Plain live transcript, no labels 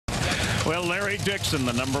Well, Larry Dixon,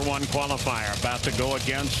 the #1 qualifier, about to go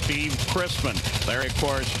against Steve Chrisman. Larry, of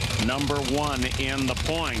course, #1 in the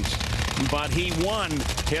points. But he won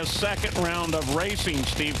his second round of racing,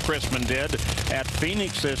 Steve Chrisman did, at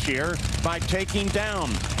Phoenix this year by taking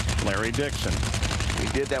down Larry Dixon. He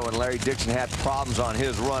did that when Larry Dixon had problems on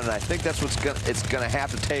his run, and I think that's what it's going to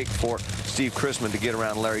have to take for Steve Chrisman to get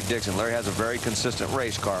around Larry Dixon. Larry has a very consistent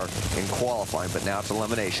race car in qualifying, but now it's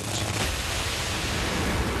eliminations.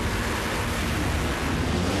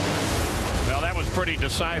 That was pretty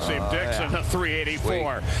decisive. Dixon, a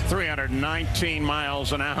 384, 319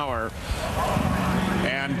 miles an hour.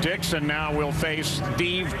 And Dixon now will face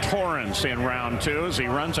Steve Torrance in round 2 as he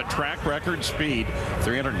runs a track record speed,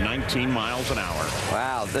 319 miles an hour.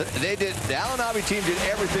 Wow, the Alan Abbey team did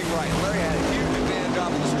everything right. Larry had a huge advantage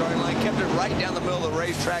off of the starting line, kept it right down the middle of the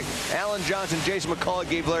racetrack. Alan Johnson, Jason McCullough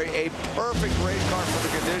gave Larry a perfect race car for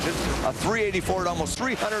the conditions. A 384 at almost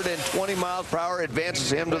 320 miles per hour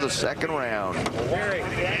advances him to the second round.